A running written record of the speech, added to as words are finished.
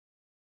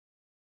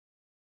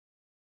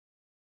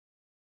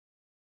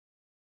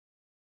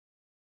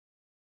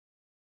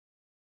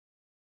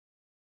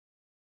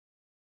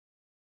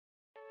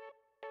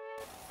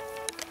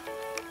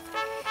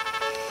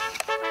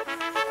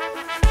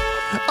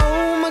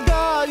Oh my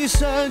God, you're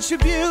such a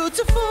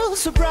beautiful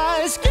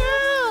surprise,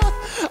 girl.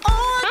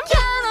 Oh, I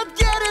cannot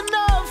get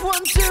enough.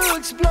 Want to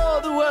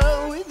explore the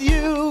world with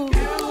you.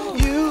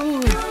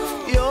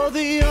 You're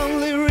the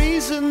only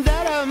reason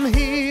that I'm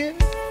here.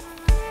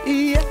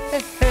 Yeah.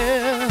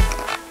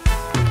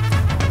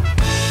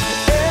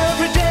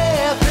 Every day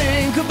I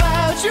think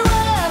about you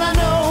and I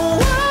know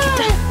why.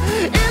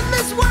 In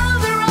this world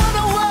there are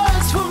no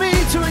words for me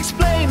to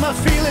explain my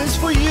feelings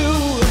for you.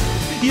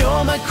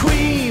 You're my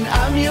queen,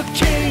 I'm your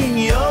king.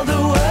 You're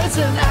the words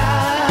and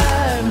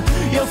I'm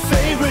your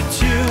favorite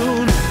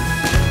tune.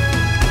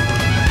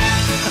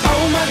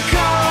 Oh my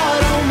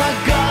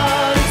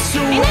God, it's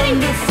a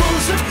wonderful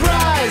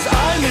surprise.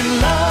 I'm in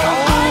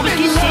love, I'm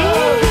in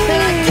love,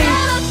 and I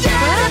cannot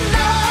get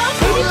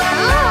enough. Ooh la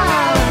la,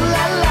 ooh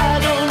la la,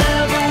 don't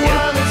ever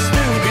want this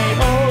to be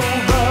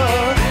over.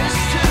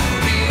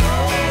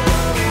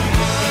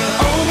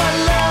 Oh my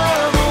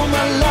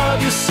love,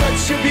 you're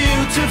such a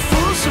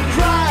beautiful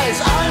surprise.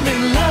 I'm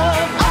in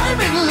love,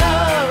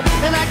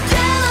 and I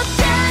cannot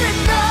get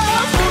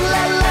enough. Ooh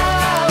la la,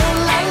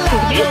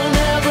 don't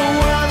ever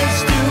want this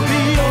to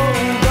be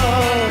over.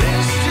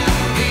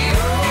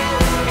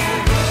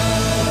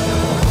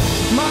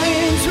 My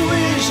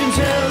intuition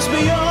tells me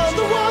you're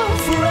the one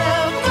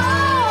forever.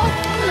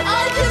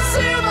 I can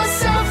see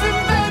myself in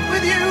bed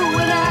with you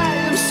when I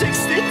am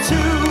 62.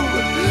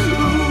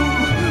 Ooh,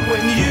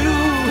 when you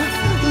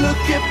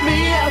look at me,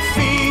 I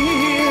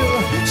feel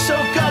so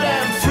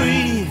goddamn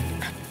free.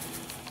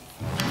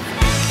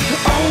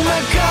 Oh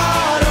my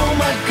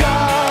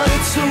God,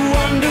 it's a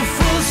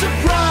wonderful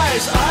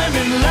surprise. I'm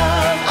in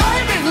love,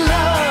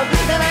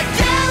 and I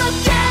cannot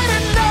get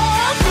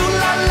enough. Ooh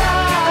la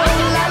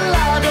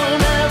la,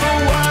 don't ever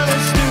want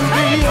us to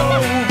be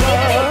over.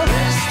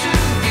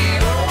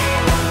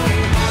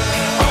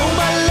 Oh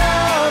my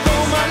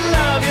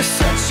love, you're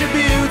such a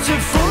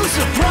beautiful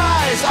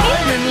surprise.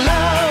 I'm in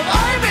love,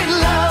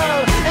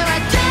 and I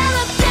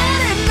cannot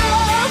get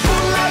enough.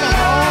 Ooh la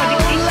la,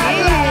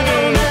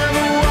 don't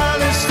ever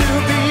want us to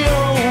be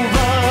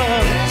over.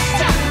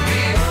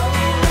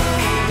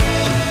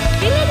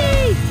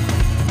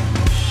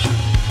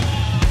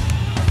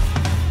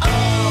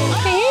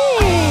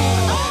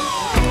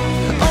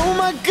 Oh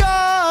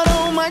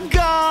my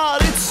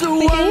God, it's a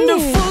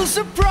wonderful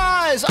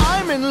surprise.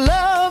 I'm in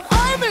love,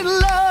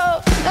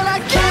 and I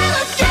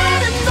cannot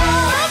get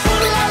enough.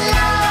 Ooh la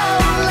la,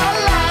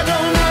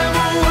 don't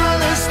ever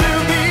want us to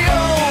be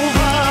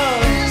over.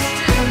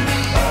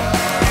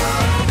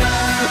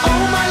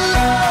 Oh my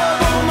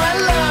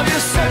love,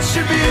 you're such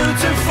a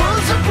beautiful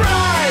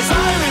surprise.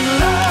 I'm in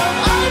love,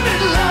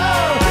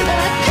 and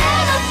I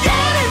cannot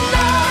get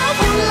enough.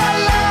 Ooh la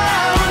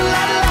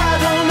la,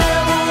 don't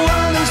ever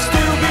want us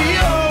to be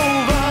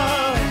over.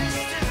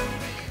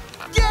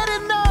 Get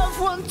enough,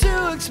 want to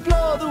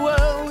explore the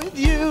world with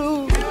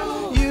you.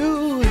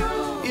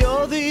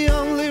 You're the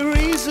only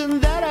reason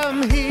that I'm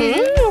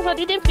here. Vad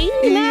är den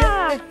fina?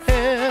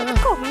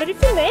 Kommer du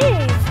till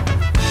mig?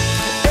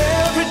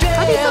 Every day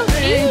Ja, det är I så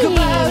think fint.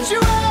 about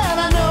you and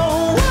I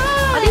know Ja,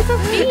 why. det är så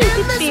fint, In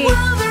this Pippi.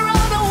 world there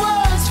are no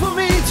words for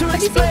me to det är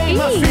så explain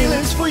my fint.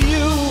 feelings for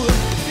you.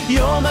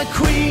 You're my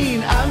queen,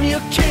 I'm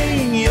your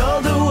king.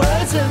 You're the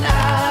words and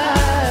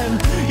I'm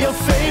your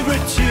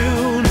favorite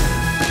tune.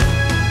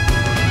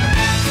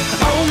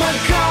 Oh my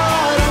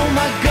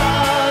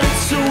God,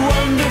 it's a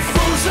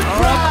wonderful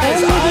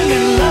surprise. I'm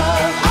in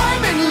love,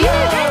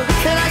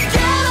 and I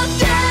cannot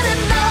get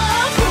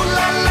enough. Ooh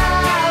la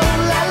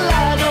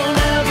la, don't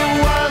ever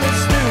want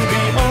us to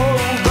be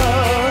over.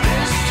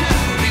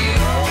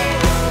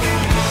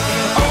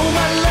 Oh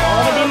my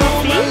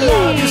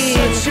love, you're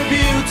such a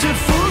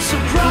beautiful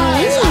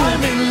surprise.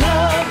 I'm in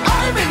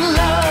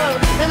love,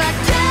 and I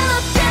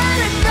cannot get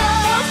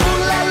enough.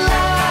 Ooh la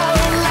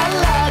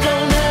la,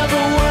 don't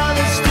ever want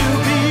us to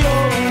be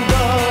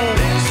over.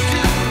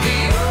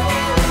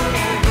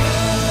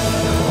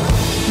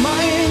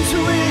 My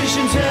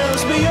intuition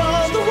tells me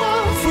you're the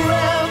one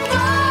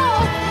forever.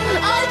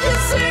 I can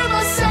see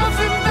myself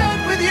in bed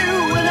with you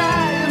when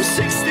I am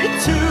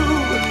 62.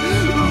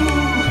 Ooh,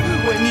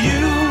 when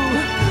you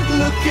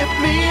look at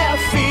me, I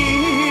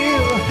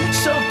feel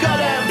so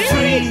goddamn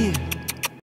free.